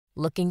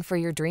Looking for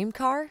your dream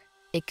car?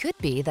 It could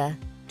be the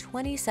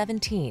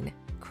 2017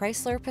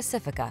 Chrysler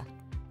Pacifica.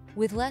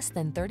 With less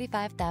than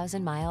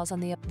 35,000 miles on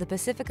the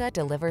Pacifica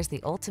delivers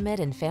the ultimate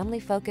in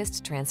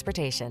family-focused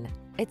transportation.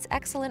 Its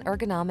excellent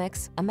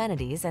ergonomics,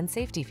 amenities, and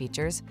safety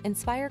features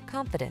inspire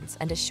confidence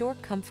and assure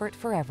comfort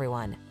for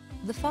everyone.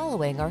 The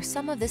following are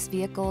some of this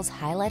vehicle's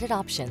highlighted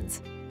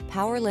options: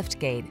 power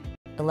liftgate,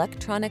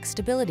 electronic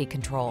stability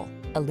control,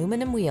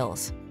 aluminum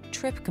wheels,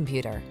 trip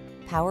computer,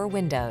 power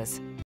windows,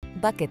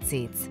 bucket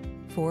seats,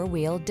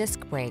 four-wheel disc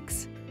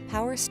brakes,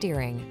 power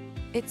steering.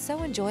 It's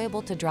so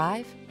enjoyable to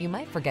drive, you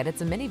might forget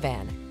it's a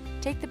minivan.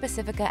 Take the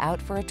Pacifica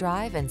out for a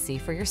drive and see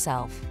for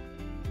yourself.